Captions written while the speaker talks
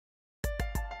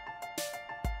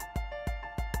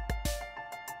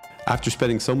After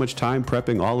spending so much time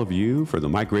prepping all of you for the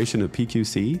migration of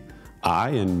PQC, I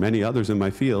and many others in my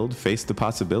field faced the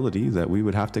possibility that we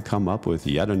would have to come up with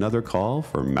yet another call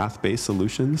for math-based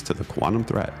solutions to the quantum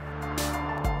threat.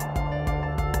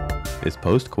 Is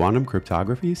post-quantum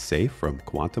cryptography safe from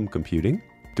quantum computing?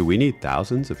 Do we need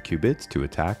thousands of qubits to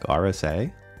attack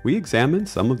RSA? We examined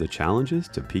some of the challenges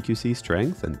to PQC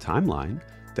strength and timeline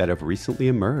that have recently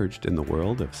emerged in the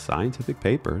world of scientific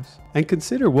papers, and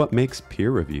consider what makes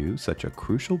peer review such a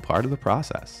crucial part of the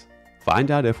process. Find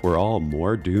out if we're all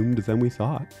more doomed than we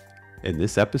thought in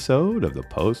this episode of the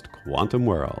Post-Quantum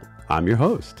World. I'm your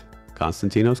host,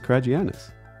 Konstantinos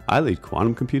Karagiannis. I lead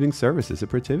quantum computing services at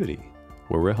Protiviti,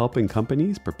 where we're helping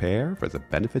companies prepare for the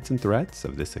benefits and threats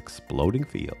of this exploding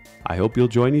field. I hope you'll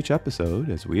join each episode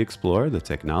as we explore the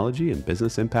technology and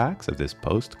business impacts of this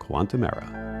post-quantum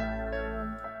era.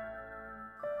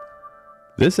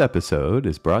 This episode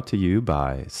is brought to you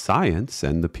by Science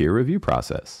and the Peer Review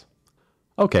Process.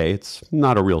 Okay, it's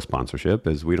not a real sponsorship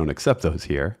as we don't accept those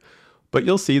here, but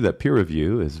you'll see that peer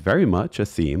review is very much a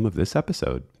theme of this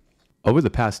episode. Over the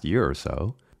past year or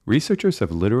so, researchers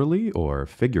have literally or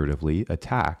figuratively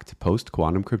attacked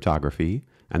post-quantum cryptography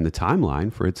and the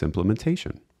timeline for its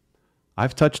implementation.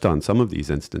 I've touched on some of these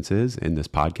instances in this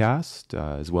podcast,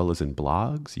 as well as in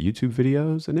blogs, YouTube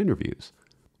videos, and interviews.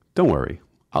 Don't worry,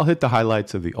 I'll hit the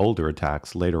highlights of the older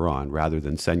attacks later on rather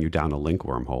than send you down a link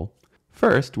wormhole.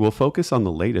 First, we'll focus on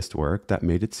the latest work that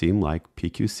made it seem like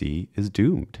PQC is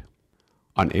doomed.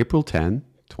 On April 10,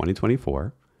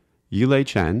 2024, Yulei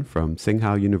Chen from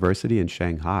Tsinghua University in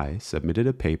Shanghai submitted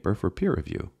a paper for peer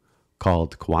review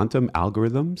called Quantum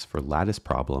Algorithms for Lattice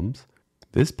Problems.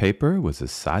 This paper was a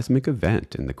seismic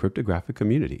event in the cryptographic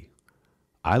community.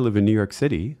 I live in New York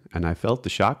City, and I felt the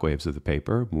shockwaves of the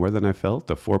paper more than I felt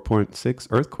the 4.6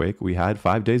 earthquake we had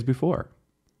 5 days before.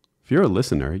 If you're a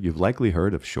listener, you've likely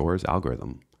heard of Shor's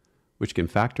algorithm, which can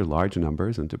factor large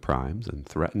numbers into primes and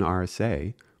threaten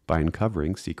RSA by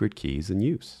uncovering secret keys in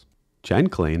use. Chen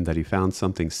claimed that he found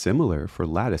something similar for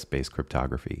lattice-based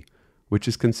cryptography, which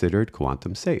is considered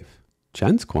quantum safe.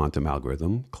 Chen's quantum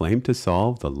algorithm claimed to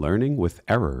solve the learning with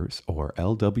errors, or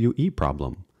LWE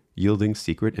problem, yielding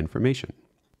secret information.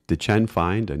 Did Chen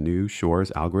find a new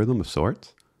Shor's algorithm of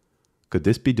sorts? Could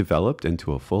this be developed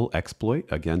into a full exploit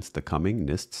against the coming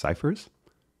NIST ciphers?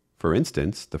 For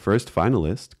instance, the first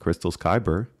finalist, Crystal's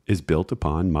Kyber, is built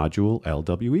upon module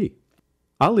LWE.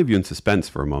 I'll leave you in suspense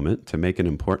for a moment to make an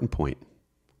important point.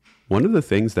 One of the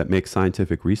things that makes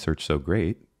scientific research so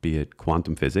great, be it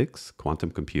quantum physics,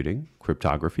 quantum computing,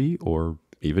 cryptography, or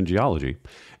even geology,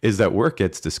 is that work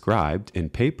gets described in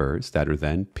papers that are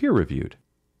then peer-reviewed.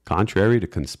 Contrary to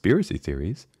conspiracy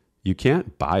theories, you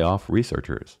can't buy off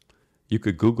researchers. You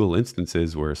could Google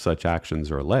instances where such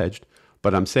actions are alleged,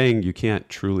 but I'm saying you can't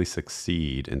truly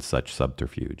succeed in such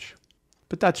subterfuge.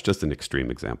 But that's just an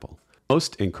extreme example.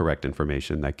 Most incorrect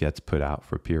information that gets put out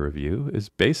for peer review is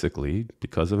basically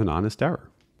because of an honest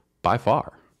error. By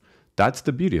far. That's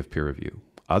the beauty of peer review.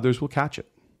 Others will catch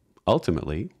it.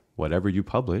 Ultimately, whatever you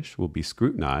publish will be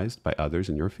scrutinized by others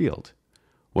in your field.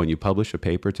 When you publish a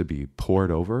paper to be pored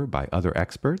over by other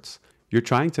experts, you're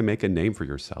trying to make a name for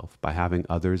yourself by having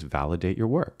others validate your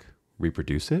work,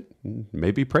 reproduce it, and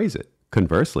maybe praise it.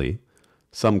 Conversely,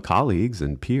 some colleagues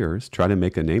and peers try to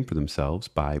make a name for themselves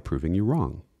by proving you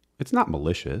wrong. It's not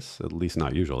malicious, at least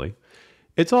not usually.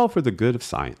 It's all for the good of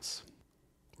science.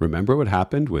 Remember what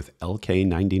happened with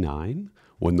LK99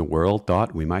 when the world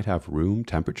thought we might have room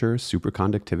temperature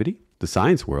superconductivity? The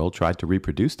science world tried to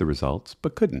reproduce the results,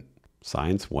 but couldn't.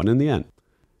 Science won in the end.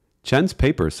 Chen's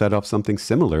paper set off something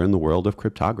similar in the world of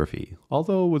cryptography,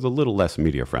 although with a little less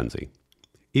media frenzy.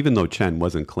 Even though Chen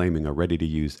wasn't claiming a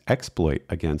ready-to-use exploit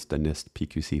against a NIST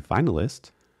PQC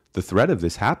finalist, the threat of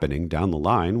this happening down the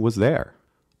line was there.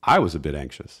 I was a bit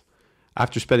anxious.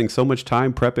 After spending so much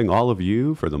time prepping all of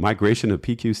you for the migration of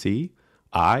PQC,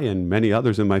 I and many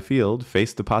others in my field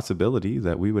faced the possibility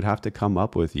that we would have to come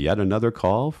up with yet another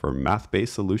call for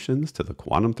math-based solutions to the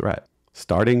quantum threat.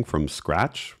 Starting from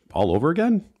scratch all over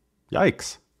again?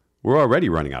 Yikes. We're already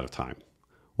running out of time.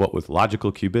 What with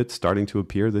logical qubits starting to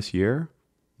appear this year?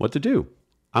 What to do?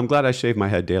 I'm glad I shave my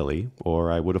head daily,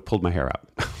 or I would have pulled my hair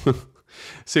out.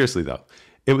 Seriously though,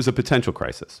 it was a potential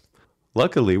crisis.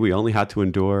 Luckily, we only had to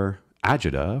endure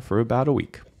agita for about a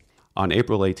week. On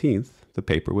April 18th, the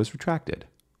paper was retracted.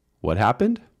 What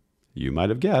happened? You might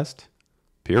have guessed.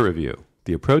 Peer review.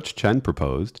 The approach Chen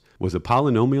proposed was a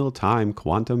polynomial time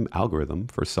quantum algorithm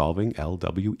for solving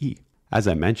LWE. As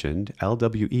I mentioned,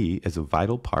 LWE is a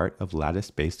vital part of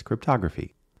lattice-based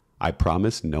cryptography. I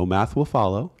promise no math will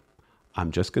follow.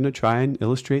 I'm just going to try and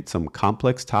illustrate some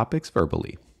complex topics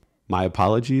verbally. My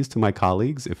apologies to my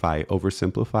colleagues if I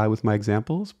oversimplify with my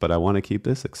examples, but I want to keep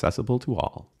this accessible to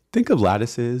all. Think of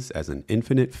lattices as an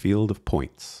infinite field of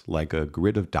points, like a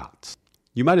grid of dots.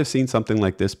 You might have seen something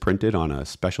like this printed on a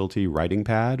specialty writing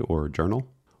pad or journal.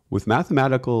 With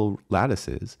mathematical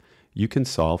lattices, you can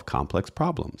solve complex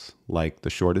problems, like the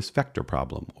shortest vector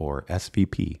problem, or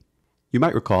SVP. You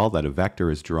might recall that a vector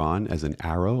is drawn as an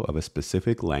arrow of a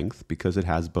specific length because it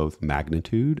has both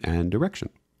magnitude and direction.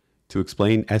 To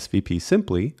explain SVP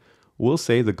simply, we'll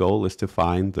say the goal is to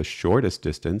find the shortest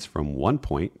distance from one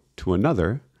point to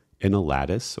another in a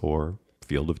lattice or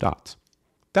field of dots.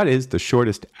 That is, the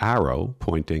shortest arrow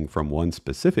pointing from one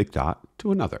specific dot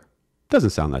to another. Doesn't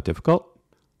sound that difficult.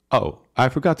 Oh, I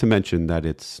forgot to mention that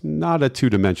it's not a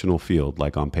two-dimensional field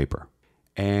like on paper.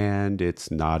 And it's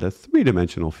not a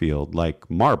three-dimensional field like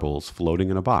marbles floating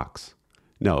in a box.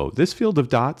 No, this field of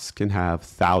dots can have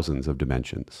thousands of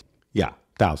dimensions. Yeah,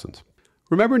 thousands.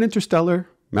 Remember in Interstellar,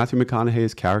 Matthew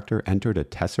McConaughey's character entered a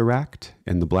tesseract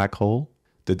in the black hole?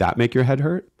 Did that make your head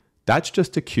hurt? That's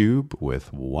just a cube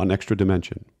with one extra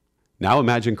dimension. Now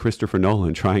imagine Christopher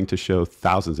Nolan trying to show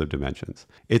thousands of dimensions.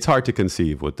 It's hard to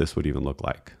conceive what this would even look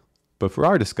like. But for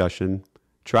our discussion,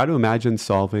 try to imagine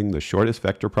solving the shortest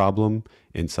vector problem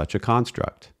in such a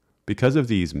construct. Because of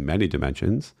these many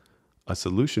dimensions, a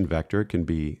solution vector can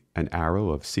be an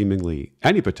arrow of seemingly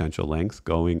any potential length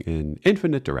going in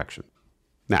infinite direction.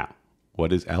 Now,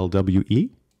 what is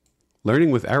LWE? Learning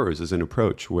with errors is an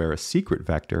approach where a secret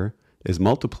vector is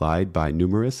multiplied by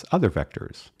numerous other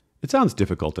vectors. It sounds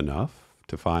difficult enough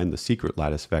to find the secret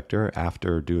lattice vector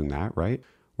after doing that, right?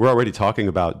 We're already talking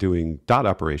about doing dot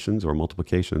operations or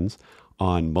multiplications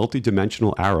on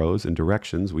multidimensional arrows in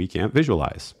directions we can't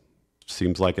visualize.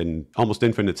 Seems like an almost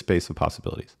infinite space of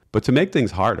possibilities. But to make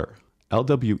things harder,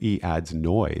 LWE adds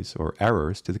noise or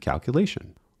errors to the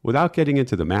calculation. Without getting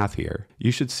into the math here,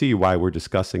 you should see why we're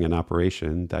discussing an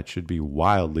operation that should be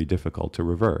wildly difficult to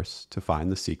reverse to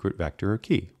find the secret vector or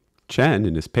key. Chen,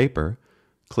 in his paper,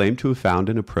 claimed to have found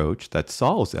an approach that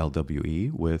solves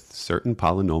LWE with certain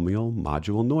polynomial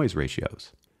module noise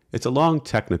ratios. It's a long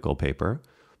technical paper,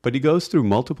 but he goes through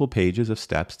multiple pages of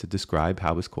steps to describe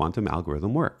how his quantum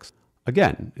algorithm works.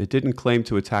 Again, it didn't claim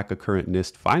to attack a current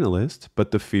NIST finalist, but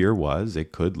the fear was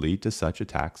it could lead to such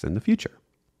attacks in the future.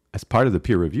 As part of the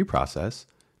peer review process,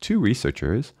 two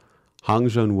researchers,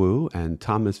 Hongzhen Wu and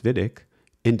Thomas Vidic,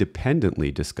 independently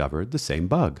discovered the same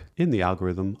bug in the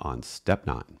algorithm on step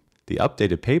 9. The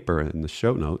updated paper in the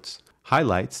show notes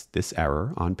highlights this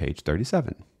error on page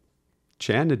 37.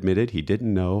 Chan admitted he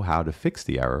didn't know how to fix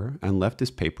the error and left his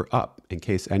paper up in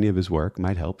case any of his work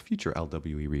might help future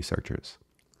LWE researchers.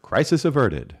 Crisis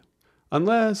averted.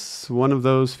 Unless one of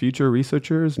those future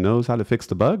researchers knows how to fix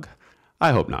the bug?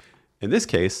 I hope not. In this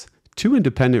case, two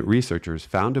independent researchers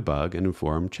found a bug and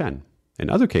informed Chen. In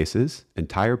other cases,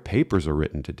 entire papers are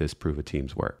written to disprove a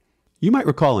team's work. You might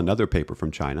recall another paper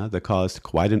from China that caused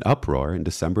quite an uproar in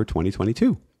December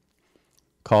 2022.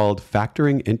 Called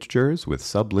Factoring Integers with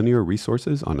Sublinear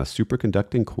Resources on a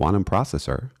Superconducting Quantum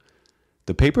Processor,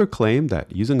 the paper claimed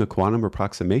that using a quantum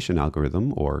approximation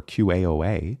algorithm, or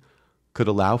QAOA, could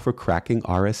allow for cracking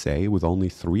RSA with only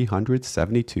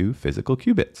 372 physical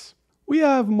qubits. We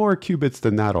have more qubits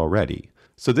than that already,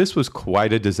 so this was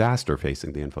quite a disaster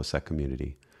facing the InfoSec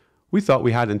community. We thought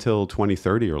we had until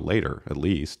 2030 or later, at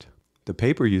least. The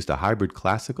paper used a hybrid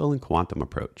classical and quantum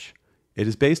approach. It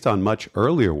is based on much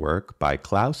earlier work by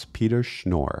Klaus Peter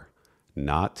Schnorr,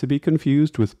 not to be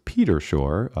confused with Peter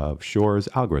Shor of Shor's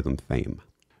algorithm fame.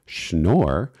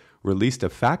 Schnorr released a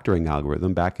factoring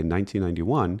algorithm back in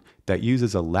 1991 that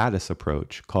uses a lattice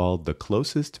approach called the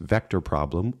closest vector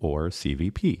problem, or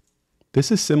CVP. This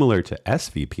is similar to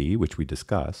SVP, which we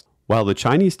discussed. While the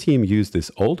Chinese team used this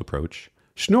old approach,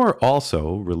 Schnorr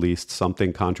also released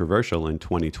something controversial in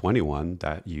 2021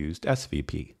 that used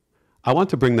SVP. I want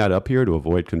to bring that up here to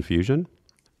avoid confusion.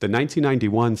 The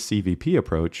 1991 CVP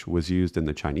approach was used in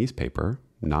the Chinese paper,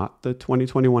 not the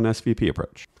 2021 SVP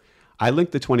approach. I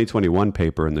linked the 2021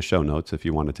 paper in the show notes if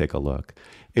you want to take a look.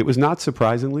 It was not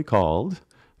surprisingly called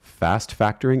Fast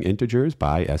Factoring Integers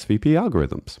by SVP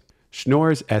Algorithms.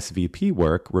 Schnorr's SVP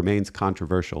work remains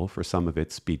controversial for some of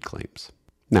its speed claims.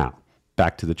 Now,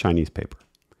 back to the Chinese paper.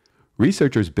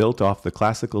 Researchers built off the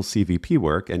classical CVP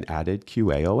work and added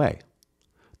QAOA.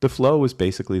 The flow was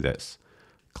basically this: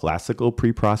 classical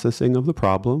preprocessing of the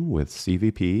problem with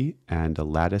CVP and a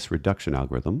lattice reduction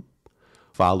algorithm,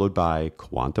 followed by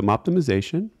quantum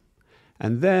optimization,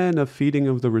 and then a feeding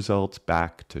of the results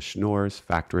back to Schnorr's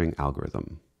factoring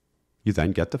algorithm. You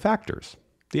then get the factors,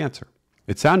 the answer.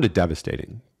 It sounded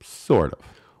devastating, sort of.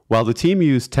 While the team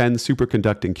used 10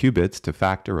 superconducting qubits to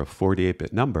factor a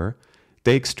 48-bit number,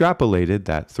 They extrapolated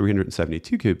that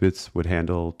 372 qubits would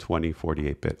handle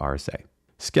 2048-bit RSA.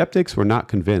 Skeptics were not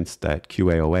convinced that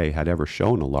QAOA had ever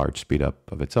shown a large speedup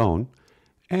of its own,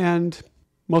 and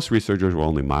most researchers were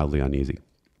only mildly uneasy.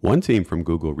 One team from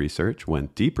Google Research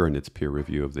went deeper in its peer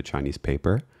review of the Chinese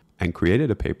paper and created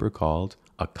a paper called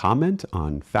A Comment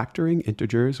on Factoring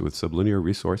Integers with Sublinear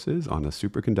Resources on a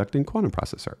Superconducting Quantum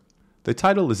Processor. The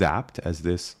title is apt, as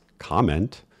this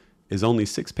comment is only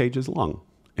 6 pages long,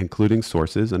 including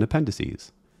sources and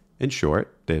appendices. In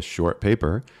short, this short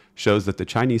paper shows that the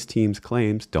Chinese team's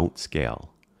claims don't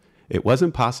scale. It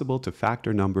wasn't possible to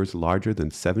factor numbers larger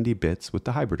than 70 bits with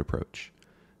the hybrid approach.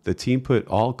 The team put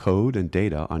all code and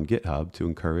data on GitHub to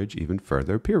encourage even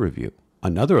further peer review.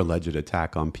 Another alleged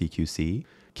attack on PQC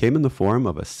came in the form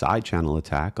of a side-channel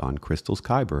attack on Crystal's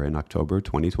Kyber in October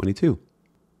 2022.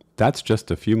 That's just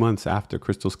a few months after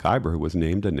Crystal's Kyber was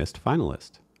named a NIST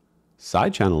finalist.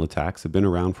 Side-channel attacks have been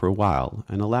around for a while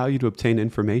and allow you to obtain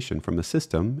information from a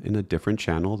system in a different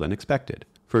channel than expected.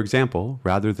 For example,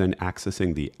 rather than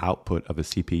accessing the output of a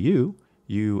CPU,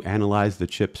 you analyze the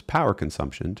chip's power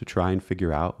consumption to try and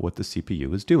figure out what the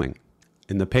CPU is doing.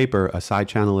 In the paper, A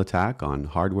Side-Channel Attack on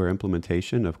Hardware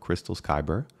Implementation of Crystal's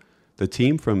Kyber, the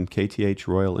team from KTH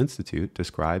Royal Institute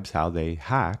describes how they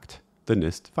hacked the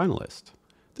NIST finalist.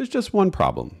 There's just one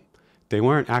problem. They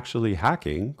weren't actually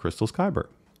hacking Crystal's Kyber.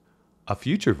 A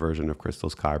future version of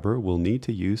Crystal's Kyber will need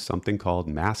to use something called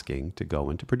masking to go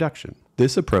into production.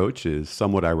 This approach is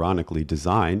somewhat ironically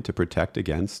designed to protect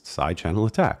against side-channel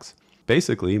attacks.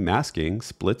 Basically, masking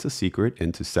splits a secret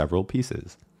into several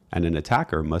pieces, and an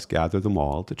attacker must gather them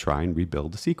all to try and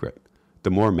rebuild the secret. The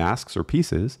more masks or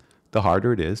pieces, the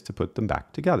harder it is to put them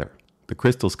back together. The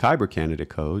Crystal's Kyber candidate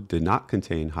code did not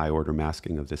contain high-order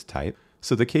masking of this type,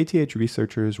 so the KTH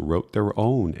researchers wrote their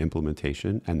own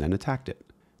implementation and then attacked it.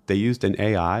 They used an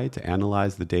AI to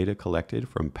analyze the data collected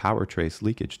from power trace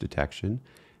leakage detection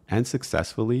and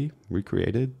successfully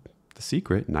recreated the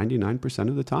secret 99%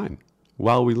 of the time.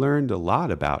 While we learned a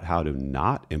lot about how to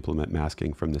not implement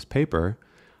masking from this paper,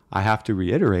 I have to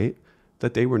reiterate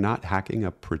that they were not hacking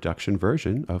a production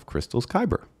version of Crystal's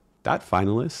Kyber. That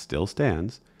finalist still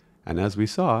stands, and as we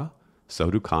saw,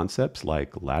 so do concepts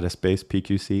like lattice-based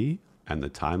PQC and the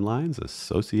timelines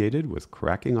associated with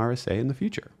cracking RSA in the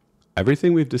future.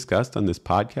 Everything we've discussed on this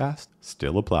podcast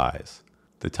still applies.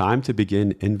 The time to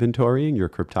begin inventorying your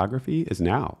cryptography is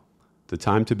now. The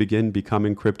time to begin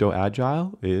becoming crypto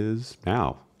agile is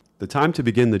now. The time to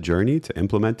begin the journey to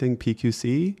implementing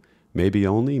PQC may be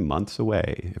only months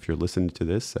away if you're listening to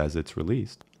this as it's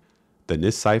released. The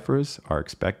NIST ciphers are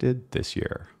expected this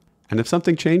year. And if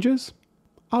something changes,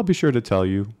 I'll be sure to tell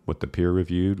you what the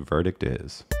peer-reviewed verdict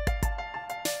is.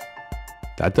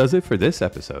 That does it for this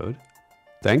episode.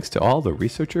 Thanks to all the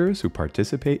researchers who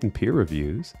participate in peer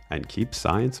reviews and keep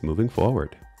science moving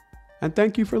forward. And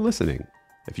thank you for listening.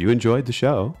 If you enjoyed the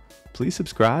show, please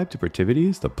subscribe to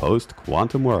Protiviti's The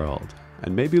Post-Quantum World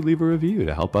and maybe leave a review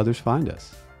to help others find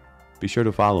us. Be sure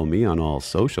to follow me on all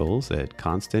socials at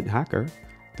Constant Hacker.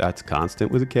 That's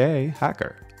Constant with a K,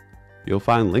 Hacker. You'll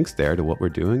find links there to what we're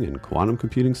doing in quantum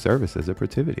computing services at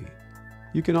Protiviti.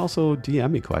 You can also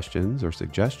DM me questions or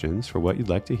suggestions for what you'd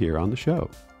like to hear on the show.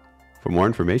 For more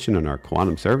information on our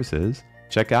quantum services,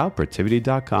 check out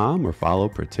Protiviti.com or follow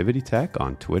Protiviti Tech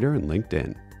on Twitter and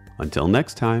LinkedIn. Until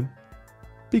next time,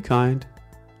 be kind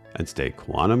and stay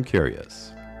quantum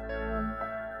curious.